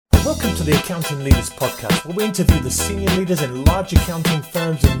Welcome to the Accounting Leaders Podcast, where we interview the senior leaders in large accounting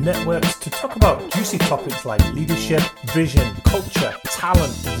firms and networks to talk about juicy topics like leadership, vision, culture,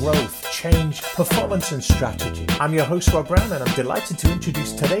 talent, growth, change, performance and strategy. I'm your host, Rob Brown, and I'm delighted to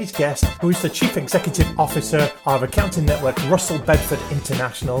introduce today's guest, who is the Chief Executive Officer of Accounting Network Russell Bedford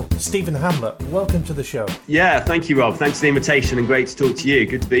International, Stephen Hamlet. Welcome to the show. Yeah, thank you, Rob. Thanks for the invitation and great to talk to you.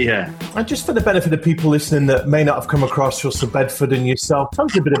 Good to be here. And just for the benefit of people listening that may not have come across Russell Bedford and yourself, tell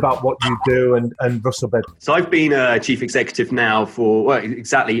us a bit about what you do and Russell Bedford. So I've been a chief executive now for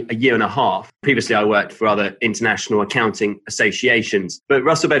exactly a year and a half. Previously, I worked for other international accounting associations. But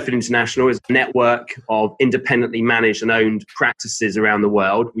Russell Bedford International is a network of independently managed and owned practices around the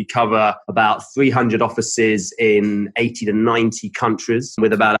world. We cover about 300 offices in 80 to 90 countries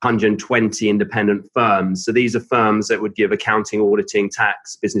with about 120 independent firms. So these are firms that would give accounting, auditing,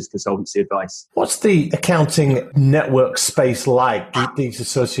 tax, business consultancy advice. What's the accounting network space like, these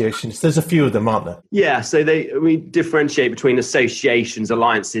associations? There's a few of them, aren't there? Yeah, so we differentiate between associations,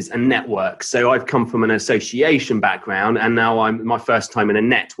 alliances, and networks. So I've come from an association background, and now I'm my first time in a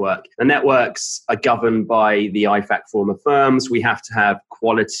network. The networks are governed by the IFAC form of firms. We have to have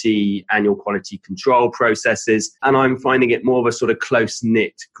annual quality control processes, and I'm finding it more of a sort of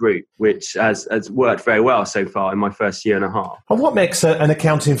close-knit group, which has worked very well so far in my first year and a half. And what makes an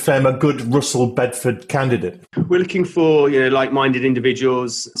accounting firm a good Russell Bedford candidate? We're looking for like-minded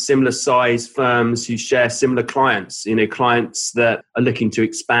individuals, similar size firms who share similar clients, clients that are looking to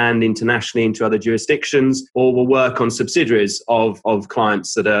expand internationally into other jurisdictions, or will work on subsidiaries of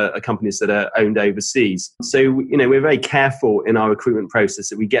clients that are companies that are owned overseas. So, we're very careful in our recruitment process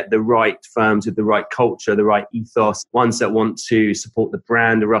that we get the right firms with the right culture, the right ethos, ones that want to support the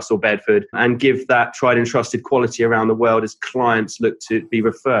brand of Russell Bedford and give that tried and trusted quality around the world as clients look to be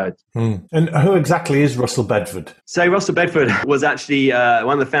referred. And who exactly is Russell Bedford? So Russell Bedford was actually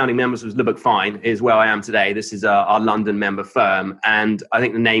one of the founding members was Lubbock Fine, is where I am today. This is our London member firm. And I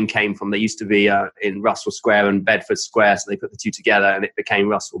think the name came from, they used to be in Russell Square and Bedford Square. So they put the two together and it became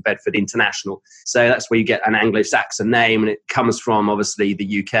Russell Bedford International. So that's where you get an Anglo-Saxon name, and it comes from obviously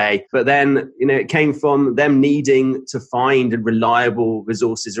the UK. But then, it came from them needing to find reliable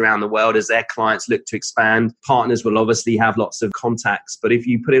resources around the world as their clients look to expand. Partners will obviously have lots of contacts, but if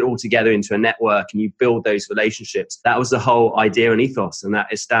you put it all together into a network and you build those relationships, that was the whole idea and ethos, and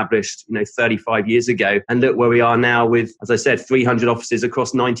that established 35 years ago. And look where we are now with, as I said, 300 offices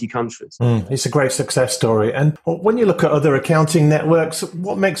across 90 countries. It's a great success story. And when you look at other accounting networks,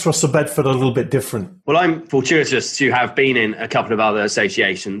 what makes Russell Bedford a little bit different? Well, I'm fortuitous to have been in a couple of other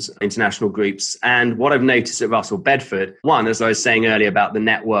associations, international groups. And what I've noticed at Russell Bedford, one, as I was saying earlier about the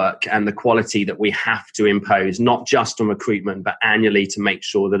network and the quality that we have to impose, not just on recruitment, but annually to make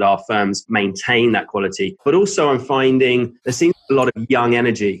sure that our firms maintain that quality. But also I'm finding there seems a lot of young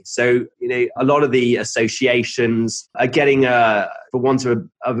energy. So, a lot of the associations are getting for want of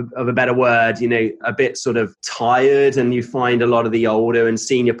a better word, a bit sort of tired, and you find a lot of the older and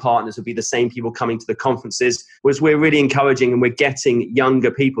senior partners will be the same people coming to the conferences, whereas we're really encouraging and we're getting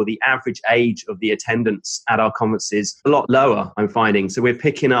younger people. The average age of the attendance at our conferences a lot lower, I'm finding. So we're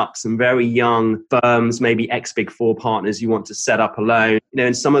picking up some very young firms, maybe ex-Big Four partners you want to set up alone.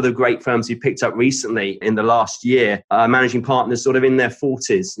 And some of the great firms we picked up recently in the last year are managing partners sort of in their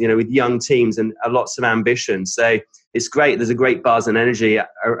 40s, with young teams and lots of ambition. So it's great. There's a great buzz and energy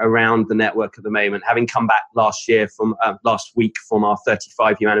around the network at the moment. Having come back last week from our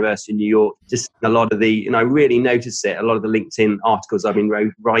 35-year anniversary in New York, just a lot of the, I really noticed it. A lot of the LinkedIn articles I've been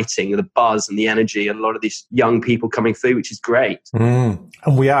writing, the buzz and the energy, a lot of these young people coming through, which is great. And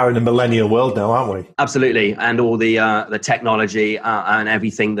we are in a millennial world now, aren't we? Absolutely. And all the technology and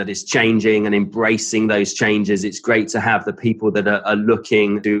everything that is changing and embracing those changes. It's great to have the people that are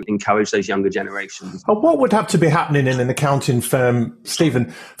looking to encourage those younger generations. What would have to be happening in an accounting firm,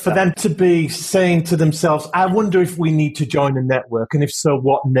 Stephen, for them to be saying to themselves, I wonder if we need to join a network, and if so,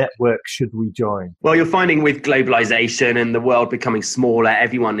 what network should we join? Well, you're finding with globalization and the world becoming smaller,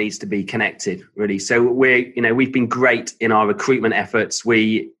 everyone needs to be connected, really. So we've been great in our recruitment efforts.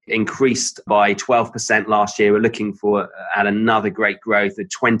 We increased by 12% last year. We're looking at another great growth of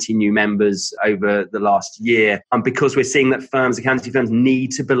 20 new members over the last year. And because we're seeing that accounting firms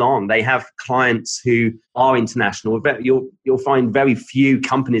need to belong. They have clients who are international. you'll find very few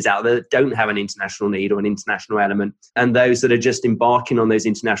companies out there that don't have an international need or an international element. And those that are just embarking on those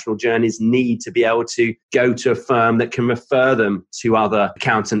international journeys need to be able to go to a firm that can refer them to other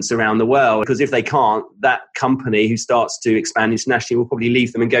accountants around the world. Because if they can't, that company who starts to expand internationally will probably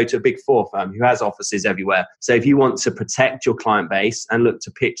leave them and go to a big four firm who has offices everywhere. So if you want to protect your client base and look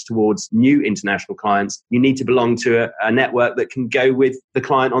to pitch towards new international clients, you need to belong to a network that can go with the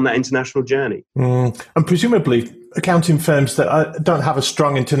client on that international journey. And presumably, accounting firms that don't have a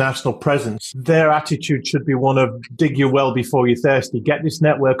strong international presence, their attitude should be one of dig your well before you're thirsty, get this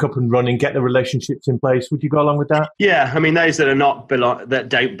network up and running, get the relationships in place. Would you go along with that? Yeah, I mean, those that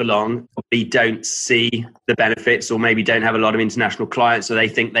don't belong, probably don't see the benefits, or maybe don't have a lot of international clients, so they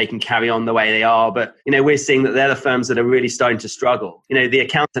think they can carry on the way they are. But, we're seeing that they're the firms that are really starting to struggle. The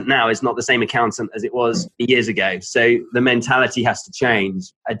accountant now is not the same accountant as it was years ago. So the mentality has to change.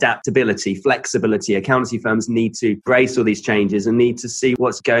 Adaptability, flexibility. Accountancy firms need to brace all these changes and need to see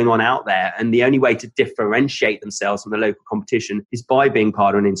what's going on out there. And the only way to differentiate themselves from the local competition is by being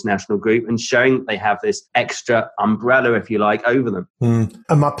part of an international group and showing that they have this extra umbrella, if you like, over them.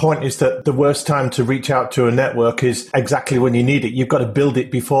 And my point is that the worst time to reach out to a network is exactly when you need it. You've got to build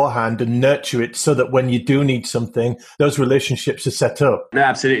it beforehand and nurture it so that when you do need something, those relationships are set up. No,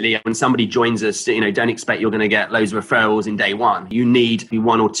 absolutely. When somebody joins us, don't expect you're going to get loads of referrals in day one. You need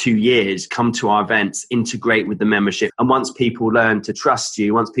 1 or 2 years, come to our events, integrate with the membership. And once people learn to trust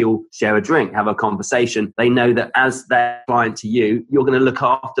you, once people share a drink, have a conversation, they know that as their client to you, you're going to look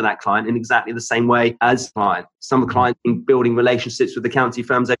after that client in exactly the same way as client. Some clients have been building relationships with accounting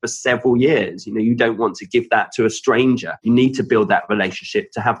firms over several years. You don't want to give that to a stranger. You need to build that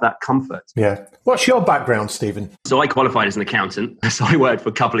relationship to have that comfort. Yeah. What's your background, Stephen? So I qualified as an accountant. So I worked for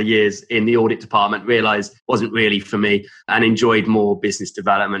a couple of years in the audit department, realized it wasn't really for me, and enjoyed more business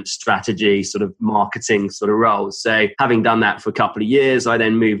development, strategy, sort of marketing sort of roles. So having done that for a couple of years, I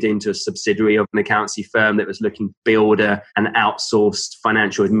then moved into a subsidiary of an accountancy firm that was looking to build an outsourced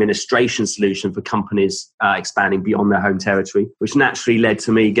financial administration solution for companies expanding beyond their home territory, which naturally led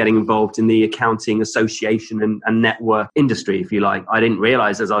to me getting involved in the accounting association and network industry, if you like. I didn't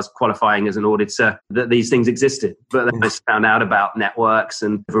realize as I was qualifying as an auditor that these things existed, but then I found out about networks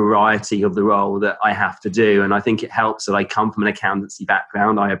and the variety of the role that I have to do. And I think it helps that I come from an accountancy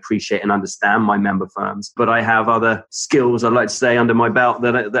background. I appreciate and understand my member firms, but I have other skills, I'd like to say, under my belt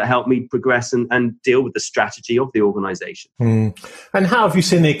that help me progress and deal with the strategy of the organization. And how have you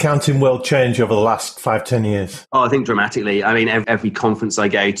seen the accounting world change over the last 5-10 years? Oh, I think dramatically. I mean, every conference I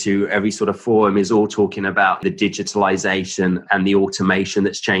go to, every sort of forum is all talking about the digitalization and the automation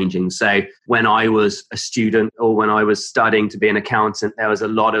that's changing. So when I was a student or when I was studying to be an accountant, there was a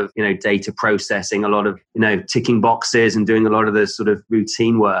lot of, data processing, a lot of, ticking boxes and doing a lot of the sort of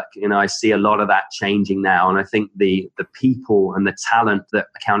routine work. I see a lot of that changing now. And I think the people and the talent that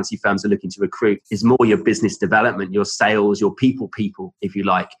accountancy firms are looking to recruit is more your business development, your sales, your people, if you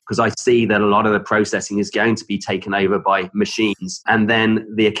like, because I see that a lot of the processing is going to be taken over by machines. And then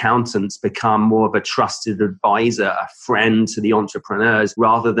the accountants become more of a trusted advisor, a friend to the entrepreneurs,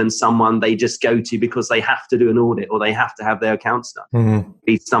 rather than someone they just go to because they have to do an audit or they have to have their accounts done.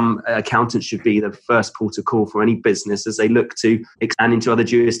 Some accountants should be the first port of call for any business as they look to expand into other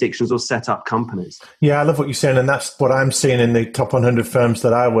jurisdictions or set up companies. Yeah, I love what you're saying. And that's what I'm seeing in the top 100 firms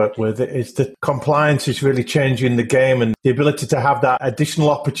that I work with. Is that compliance is really changing the game, and the ability to have that additional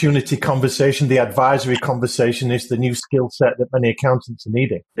opportunity conversation, the advisory conversation, is the new skill set that many accountants are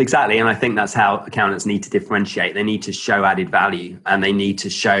needing. Exactly. And I think that's how accountants need to differentiate. They need to show added value, and they need to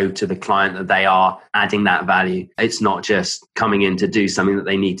show to the client that they are adding that value. It's not just coming in to do something that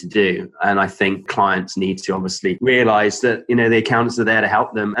they need to do. And I think clients need to obviously realize that, the accountants are there to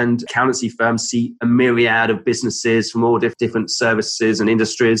help them. And accountancy firms see a myriad of businesses from all different services and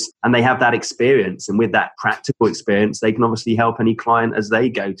industries, and they have that experience. And with that practical experience, they can obviously help any client as they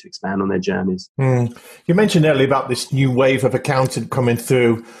go to expand on their journeys. You mentioned earlier about this new wave of accountant coming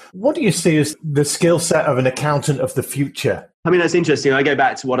through. What do you see as the skill set of an accountant of the future? I mean, that's interesting. I go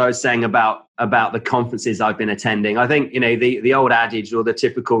back to what I was saying about the conferences I've been attending. I think, the old adage or the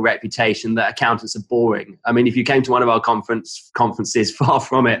typical reputation that accountants are boring. I mean, if you came to one of our conferences, far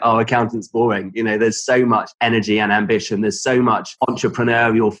from it, accountants boring. There's so much energy and ambition. There's so much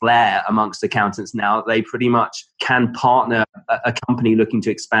entrepreneurial flair amongst accountants now. They pretty much can partner a company looking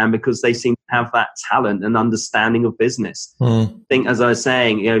to expand because they seem to have that talent and understanding of business. I think, as I was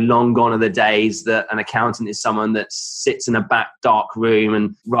saying, long gone are the days that an accountant is someone that sits in a back dark room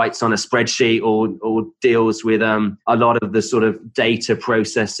and writes on a spreadsheet or deals with a lot of the sort of data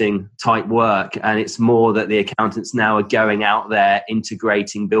processing type work. And it's more that the accountants now are going out there,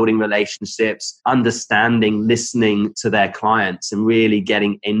 integrating, building relationships, understanding, listening to their clients and really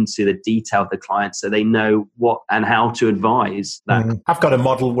getting into the detail of the client so they know what and how to advise that. I've got a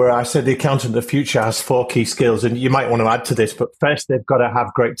model where I said the accountant of the future has 4 key skills, and you might want to add to this, but first they've got to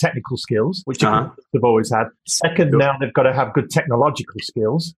have great technical skills, which they've always had. Second, now they've got to have good technological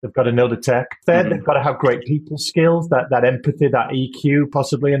skills. They've got to know the tech. Third, they've got to have great people skills, that empathy, that EQ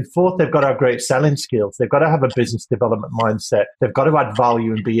possibly. And fourth, they've got to have great selling skills. They've got to have a business development mindset. They've got to add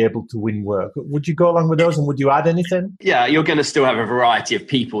value and be able to win work. Would you go along with those, and would you add anything? Yeah, you're going to still have a variety of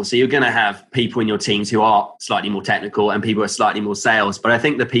people. So you're going to have people in your teams who are slightly more technical and people who are slightly more sales. But I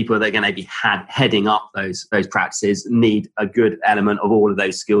think the people that are going to be heading up those practices need a good element of all of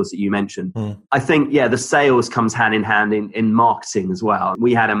those skills that you mentioned. I think, the sales comes hand in hand in marketing as well.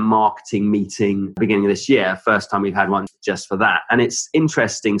 We had a marketing meeting at the beginning of this year, first time we've had one just for that. And it's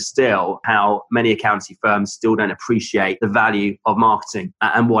interesting still how many accountancy firms still don't appreciate the value of marketing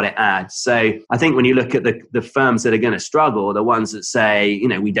and what it adds. So I think when you look at the firms that are going to struggle, the ones that say,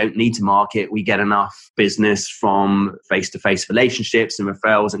 we don't need to market, we get enough business from face-to-face relationships and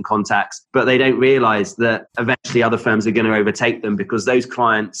referrals and contacts, but they don't realize that eventually other firms are going to overtake them because those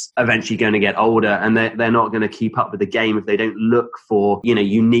clients are eventually going to get older and they're not going to keep up with the game if they don't look for,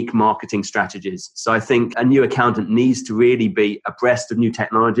 unique marketing strategies. So I think a new accountant needs to really be abreast of new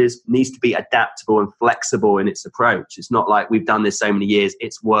technologies, needs to be adaptable and flexible in its approach. It's not like we've done this so many years,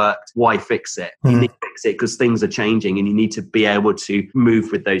 it's worked, why fix it? You need to fix it because things are changing and you need to be able to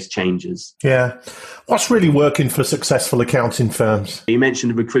move with those changes. Yeah. What's really working for successful accounting firms? You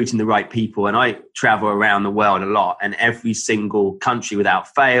mentioned recruiting the right people, and I travel around the world a lot, and every single country without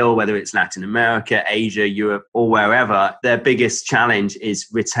fail, whether it's Latin America, Asia, Europe, or wherever, their biggest challenge is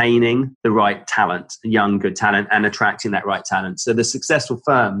retaining the right talent, young, good talent, and attracting that right talent. So the successful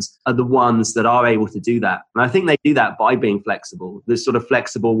firms are the ones that are able to do that. And I think they do that by being flexible, this sort of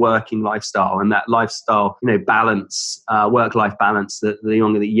flexible working lifestyle and that lifestyle, balance, work-life balance that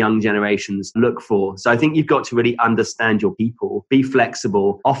the young generations look for. So I think you've got to really understand your people, be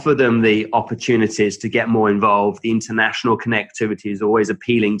flexible, offer them the opportunities to get more involved. The international connectivity is always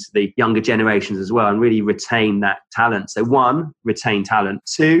appealing to the younger generations as well, and really retain that talent. So 1, retain talent.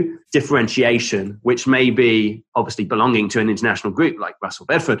 2, differentiation, which may be obviously belonging to an international group like Russell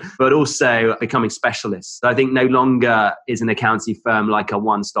Bedford, but also becoming specialists. So I think no longer is an accountancy firm like a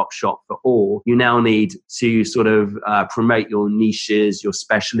one-stop shop for all. You now need to sort of promote your niches, your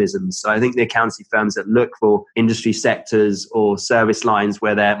specialisms. So I think the accountancy firms that look for industry sectors or service lines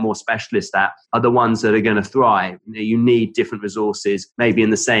where they're more specialist at are the ones that are going to thrive. You need different resources, maybe in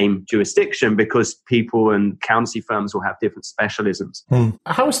the same jurisdiction, because people and accountancy firms will have different specialisms.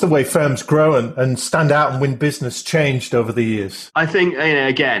 How has the way firms grow and stand out and win business changed over the years? I think,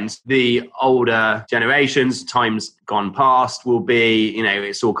 again, the older generations, times gone past, will be,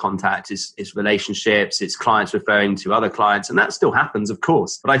 it's all contact, it's relationships, it's clients referring to other clients, and that still happens, of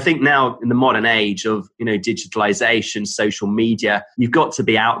course. But I think now in the modern age of, digitalization, social media, you've got to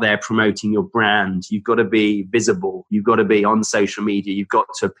be out there promoting your brand. You've got to be visible. You've got to be on social media. You've got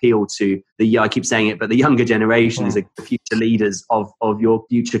to appeal to I keep saying it, but the younger generation is the future leaders of your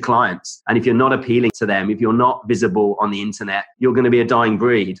future clients. And if you're not appealing to them, if you're not visible on the internet, you're going to be a dying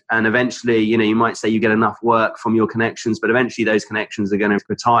breed. And eventually, you might say you get enough work from your connections, but eventually those connections are going to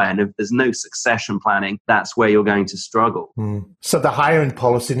retire. And if there's no succession planning, that's where you're going to struggle. So the hiring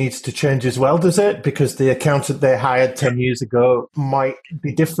policy needs to change as well, does it? Because the accountant they hired 10 years ago might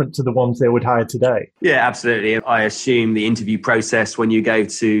be different to the ones they would hire today. Yeah, absolutely. I assume the interview process when you go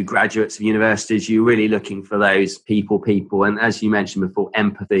to graduates of universities, you're really looking for those people. And as you mentioned before,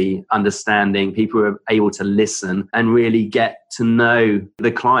 empathy, understanding, people who are able to listen and really get to know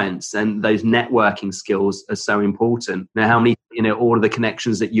the clients, and those networking skills are so important. Now, how many, all of the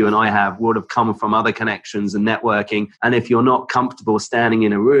connections that you and I have would have come from other connections and networking. And if you're not comfortable standing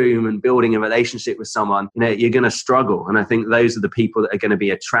in a room and building a relationship with someone, you're going to struggle. And I think those are the people that are going to be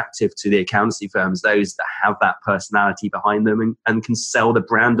attractive to the accountancy firms, those that have that personality behind them and can sell the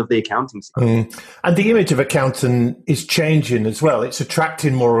brand of the accounting firm. And the image of accountant is changing as well. It's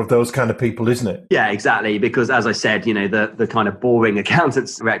attracting more of those kind of people, isn't it? Yeah, exactly. Because as I said, the kind of boring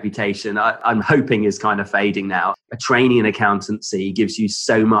accountant's reputation, I'm hoping is kind of fading now. A training in accountancy gives you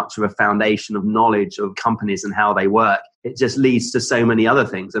so much of a foundation of knowledge of companies and how they work. it just leads to so many other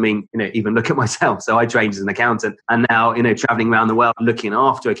things. I mean, even look at myself. So I trained as an accountant, and now, traveling around the world, looking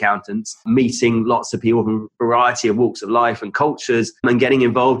after accountants, meeting lots of people from a variety of walks of life and cultures, and getting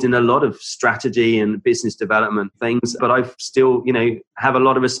involved in a lot of strategy and business development things. But I still, have a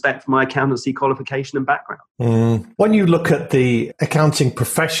lot of respect for my accountancy qualification and background. When you look at the accounting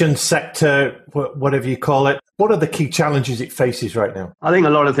profession, sector, whatever you call it, what are the key challenges it faces right now? I think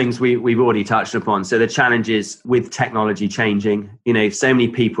a lot of things we've already touched upon. So the challenges with technology changing, so many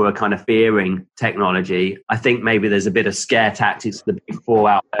people are kind of fearing technology. I think maybe there's a bit of scare tactics, the big four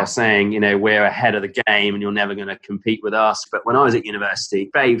out there saying, we're ahead of the game and you're never going to compete with us. But when I was at university,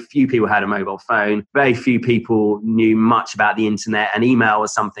 very few people had a mobile phone. Very few people knew much about the internet, and email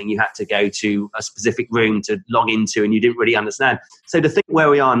was something you had to go to a specific room to log into and you didn't really understand. So to think where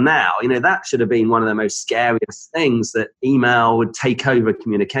we are now, that should have been one of the most scariest things, that email would take over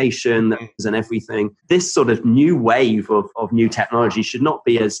communication and everything. This sort of new wave of new technology should not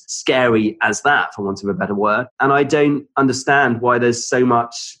be as scary as that, for want of a better word. And I don't understand why there's so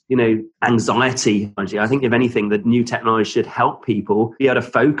much, anxiety. I think if anything, the new technology should help people be able to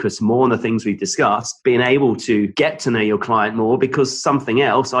focus more on the things we've discussed, being able to get to know your client more, because something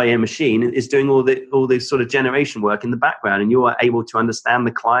else, i.e. a machine, is doing all this sort of generation work in the background, and you are able to understand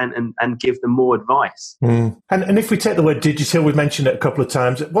the client and give them more advice. And if we take the word digital, we've mentioned it a couple of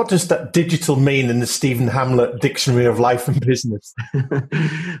times. What does that digital mean in the Stephen Hamlet Dictionary of Life and Business?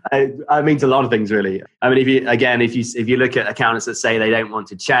 It means a lot of things, really. I mean, if you look at accountants that say they don't want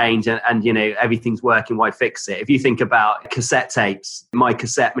to change and everything's working, why fix it? If you think about cassette tapes, my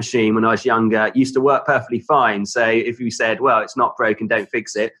cassette machine when I was younger used to work perfectly fine. So if you said, well, it's not broken, don't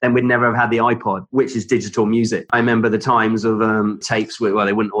fix it, then we'd never have had the iPod, which is digital music. I remember the times of tapes where,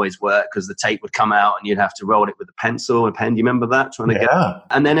 they wouldn't always work because the tape would come out and you'd have to roll it with a pencil or a pen. Do you remember that?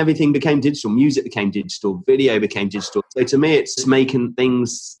 And then everything became digital. Music became digital. Video became digital. So to me, it's making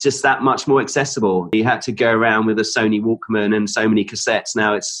things just that much more accessible. You had to go around with a Sony Walkman and so many cassettes.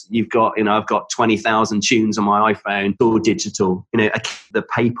 Now I've got 20,000 tunes on my iPhone, all digital. The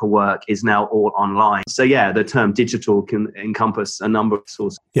paperwork is now all online. So yeah, the term digital can encompass a number of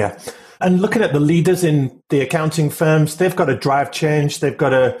sources. Yeah. And looking at the leaders in the accounting firms, they've got to drive change. They've got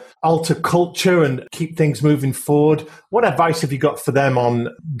to alter culture and keep things moving forward. What advice have you got for them on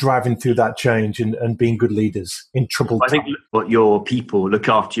driving through that change and being good leaders in troubled times? I think your people, look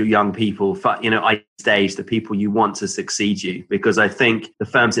after your young people. Stage the people you want to succeed you, because I think the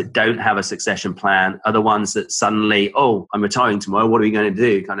firms that don't have a succession plan are the ones that suddenly, I'm retiring tomorrow, what are we going to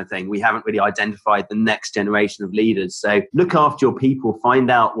do, kind of thing. We haven't really identified the next generation of leaders. So look after your people,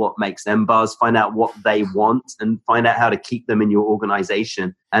 find out what makes them buzz, find out what they want, and find out how to keep them in your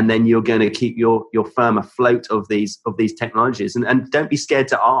organization. And then you're going to keep your firm afloat of these technologies. And don't be scared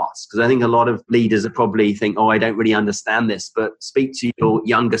to ask, because I think a lot of leaders that probably think, I don't really understand this, but speak to your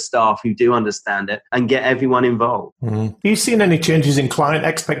younger staff who do understand it and get everyone involved. Have you seen any changes in client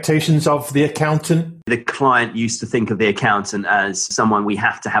expectations of the accountant? The client used to think of the accountant as someone we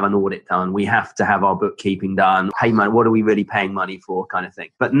have to have an audit done, we have to have our bookkeeping done, pay money, what are we really paying money for, kind of thing.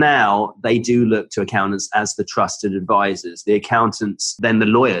 But now they do look to accountants as the trusted advisors, the accountants, then the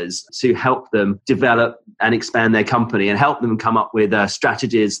lawyers, to help them develop and expand their company and help them come up with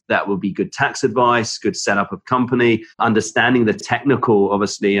strategies that will be good tax advice, good setup of company, understanding the technical,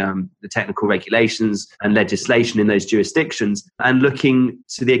 obviously, the technical regulations and legislation in those jurisdictions, and looking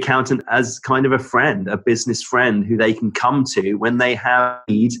to the accountant as kind of a friend, a business friend who they can come to when they have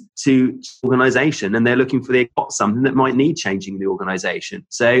need to organization and they're looking for something that might need changing in the organization.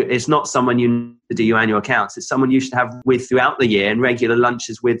 So it's not someone you need to do your annual accounts. It's someone you should have with throughout the year and regular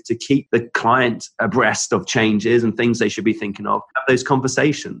lunches with to keep the client abreast of changes and things they should be thinking of. Have those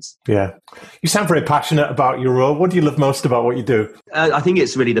conversations. Yeah. You sound very passionate about your role. What do you love most about what you do? I think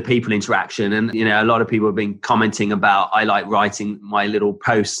it's really the people interaction. And, a lot of people have been commenting about, I like writing my little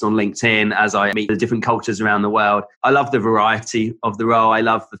posts on LinkedIn as I meet the different cultures around the world. I love the variety of the role. I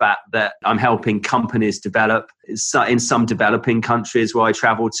love the fact that I'm helping companies develop in some developing countries where I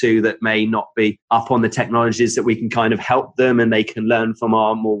travel to that may not be up on the technologies that we can kind of help them and they can learn from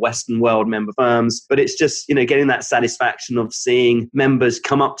our more Western world member firms. But it's just, getting that satisfaction of seeing members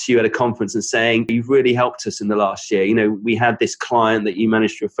come up to you at a conference and saying, you've really helped us in the last year. We had this client that you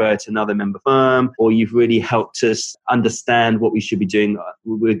managed to refer to another member firm, or you've really helped us understand what we should be doing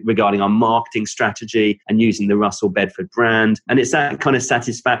regarding our marketing strategy and using the Russell Bedford brand. And it's that kind of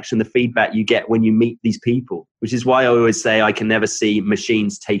satisfaction, the feedback you get when you meet these people. which is why I always say I can never see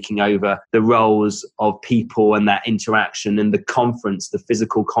machines taking over the roles of people and that interaction. And the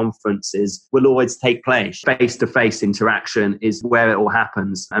physical conferences will always take place. Face-to-face interaction is where it all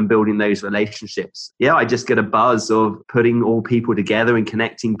happens, and building those relationships. Yeah, I just get a buzz of putting all people together and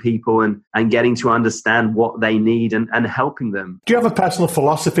connecting people and getting to understand what they need and helping them. Do you have a personal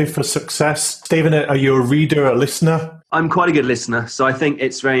philosophy for success? Stephen, are you a reader, a listener? I'm quite a good listener. So I think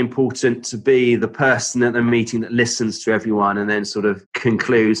it's very important to be the person at the meeting that listens to everyone and then sort of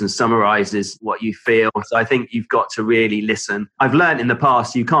concludes and summarizes what you feel. So I think you've got to really listen. I've learned in the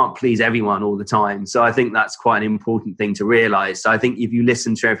past, you can't please everyone all the time. So I think that's quite an important thing to realize. So I think if you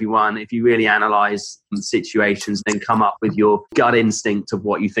listen to everyone, if you really analyze situations, then come up with your gut instinct of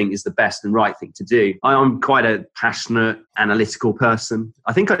what you think is the best and right thing to do. I'm quite a passionate, analytical person.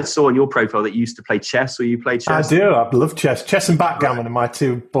 I think I saw on your profile that you used to play chess, or you play chess. I do. I love chess. Chess and backgammon are my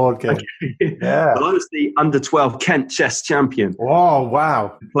two board games. Okay. Yeah. Well, I was the under 12 Kent chess champion. Oh,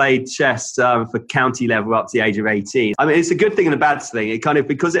 wow. Played chess for county level up to the age of 18. I mean, it's a good thing and a bad thing. It kind of,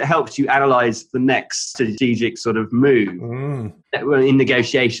 because it helps you analyze the next strategic sort of move. In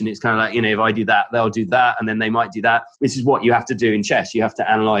negotiation, it's kind of like, if I do that, they'll do that, and then they might do that. This is what you have to do in chess. You have to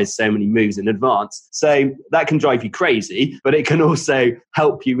analyze so many moves in advance. So that can drive you crazy, but it can also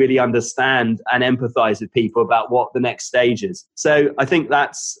help you really understand and empathize with people about what the next stage is. So I think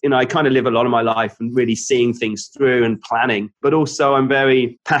that's, I kind of live a lot of my life and really seeing things through and planning, but also I'm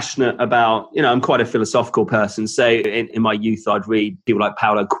very passionate about, I'm quite a philosophical person. So in my youth, I'd read people like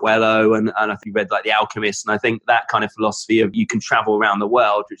Paulo Coelho and I think you read like The Alchemist. And I think that kind of philosophy of you can travel around the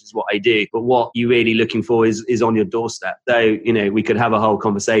world, which is what I do, but what you're really looking for is on your doorstep. So, we could have a whole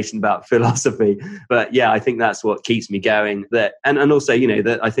conversation about philosophy, but yeah, I think that's what keeps me going. And also,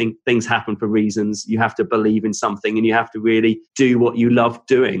 that I think things happen for reasons. You have to believe in something and you have to really do what you love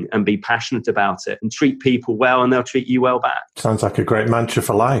doing and be passionate about it and treat people well and they'll treat you well back. Sounds like a great mantra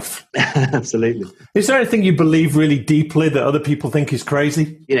for life. Absolutely. Is there anything you believe really deeply that other people think is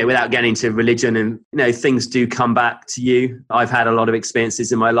crazy? Without getting into religion and, things do come back to you. I've had a lot of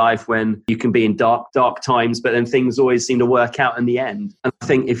experiences in my life when you can be in dark times, but then things always seem to work out in the end. And I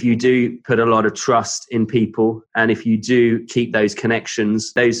think if you do put a lot of trust in people and if you do keep those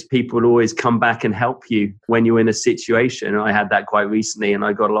connections, those people will always come back and help you when you're in a situation. And I had that quite recently and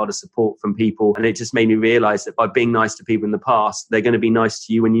I got a lot of support from people. And it just made me realize that by being nice to people in the past, they're going to be nice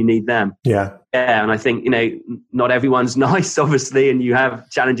to you when you need them. Yeah. Yeah, and I think, not everyone's nice, obviously, and you have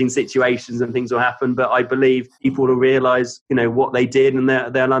challenging situations and things will happen. But I believe people will realize, what they did and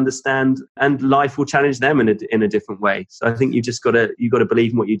they'll understand and life will challenge them in a different way. So I think you've got to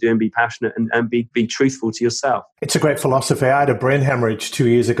believe in what you do and be passionate and be truthful to yourself. It's a great philosophy. I had a brain hemorrhage 2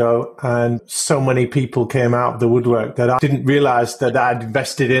 years ago and so many people came out of the woodwork that I didn't realize that I'd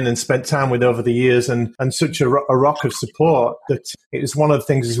invested in and spent time with over the years and such a rock of support that it was one of the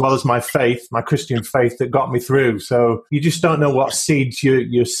things, as well as my faith, my Christian faith, that got me through. So you just don't know what seeds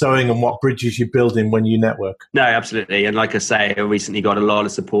you're sowing and what bridges you're building when you network. No, absolutely. And like I say, I recently got a lot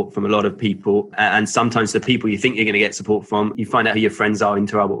of support from a lot of people. And sometimes the people you think you're going to get support from, you find out who your friends are in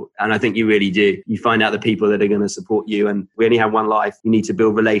trouble. And I think you really do. You find out the people that are going to support you. And we only have one life. You need to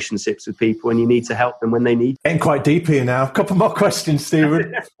build relationships with people and you need to help them when they need. Getting quite deep here now. A couple more questions,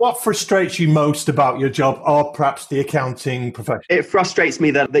 Stephen. What frustrates you most about your job or perhaps the accounting profession? It frustrates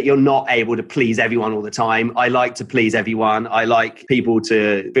me that you're not able to please everyone all the time. I like to please everyone. I like people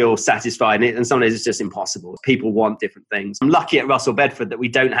to feel satisfied. And sometimes it's just impossible. People want different things. I'm lucky at Russell Bedford that we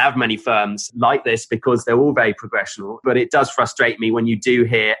don't have many firms like this because they're all very progressional. But it does frustrate me when you do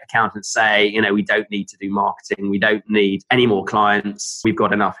hear accountants say, we don't need to do marketing. We don't need any more clients. We've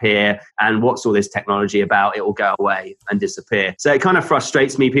got enough here. And what's all this technology about? It will go away and disappear. So it kind of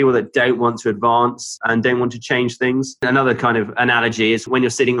frustrates me, people that don't want to advance and don't want to change things. Another kind of analogy is when you're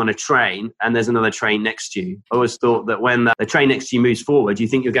sitting on a train and there's another train next to you. I always thought that when the train next to you moves forward, you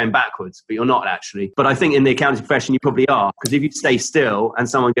think you're going backwards, but you're not actually. But I think in the accounting profession, you probably are. Because if you stay still and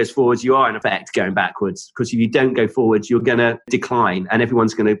someone goes forwards, you are in effect going backwards. Because if you don't go forwards, you're going to decline and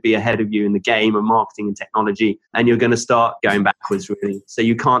everyone's going to be ahead of you in the game of marketing and technology. And you're going to start going backwards, really. So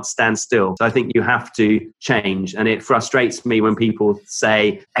you can't stand still. So I think you have to change. And it frustrates me when people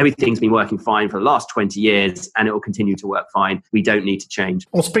say everything's been working fine for the last 20 years and it will continue to work fine. We don't need to change.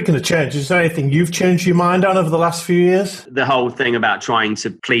 Well, speaking of change, is there anything you've changed your mind on over the last few years? The whole thing about trying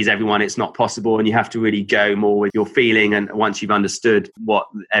to please everyone, it's not possible. And you have to really go more with your feelings challenging. And once you've understood what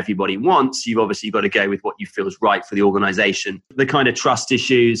everybody wants, you've obviously got to go with what you feel is right for the organization. The kind of trust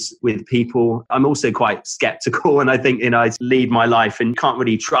issues with people, I'm also quite skeptical. And I think, I lead my life and can't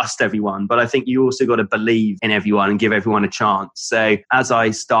really trust everyone. But I think you also got to believe in everyone and give everyone a chance. So as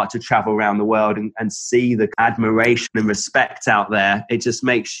I start to travel around the world and see the admiration and respect out there, it just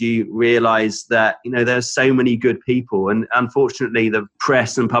makes you realize that, there's so many good people. And unfortunately, the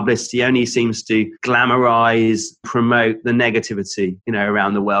press and publicity only seems to glamorize, promote the negativity,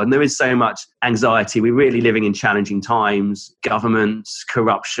 around the world. And there is so much anxiety. We're really living in challenging times, governments,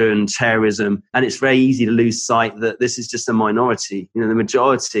 corruption, terrorism. And it's very easy to lose sight that this is just a minority. The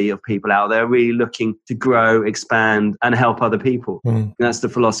majority of people out there are really looking to grow, expand, and help other people. And that's the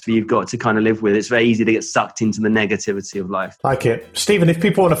philosophy you've got to kind of live with. It's very easy to get sucked into the negativity of life. Like it. Stephen, if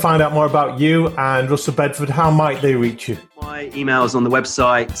people want to find out more about you and Russell Bedford, how might they reach you? My email's on the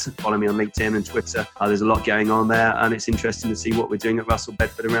website. Follow me on LinkedIn and Twitter. There's a lot going on there, and it's interesting to see what we're doing at Russell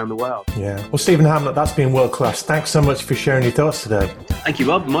Bedford around the world. Yeah. Well, Stephen Hamlet, that's been world class. Thanks so much for sharing your thoughts today. Thank you,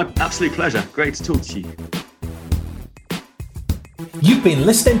 Rob. My absolute pleasure. Great to talk to you. You've been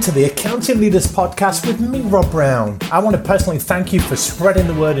listening to the Accounting Leaders Podcast with me, Rob Brown. I want to personally thank you for spreading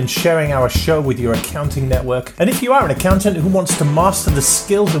the word and sharing our show with your accounting network. And if you are an accountant who wants to master the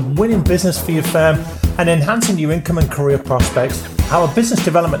skills of winning business for your firm and enhancing your income and career prospects, our Business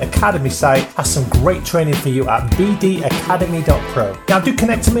Development Academy site has some great training for you at bdacademy.pro. Now do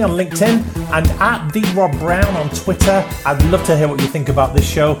connect to me on LinkedIn and at @TheRobBrown on Twitter. I'd love to hear what you think about this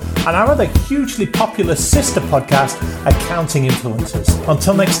show and our other hugely popular sister podcast, Accounting Influencers.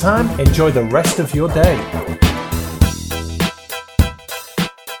 Until next time, enjoy the rest of your day.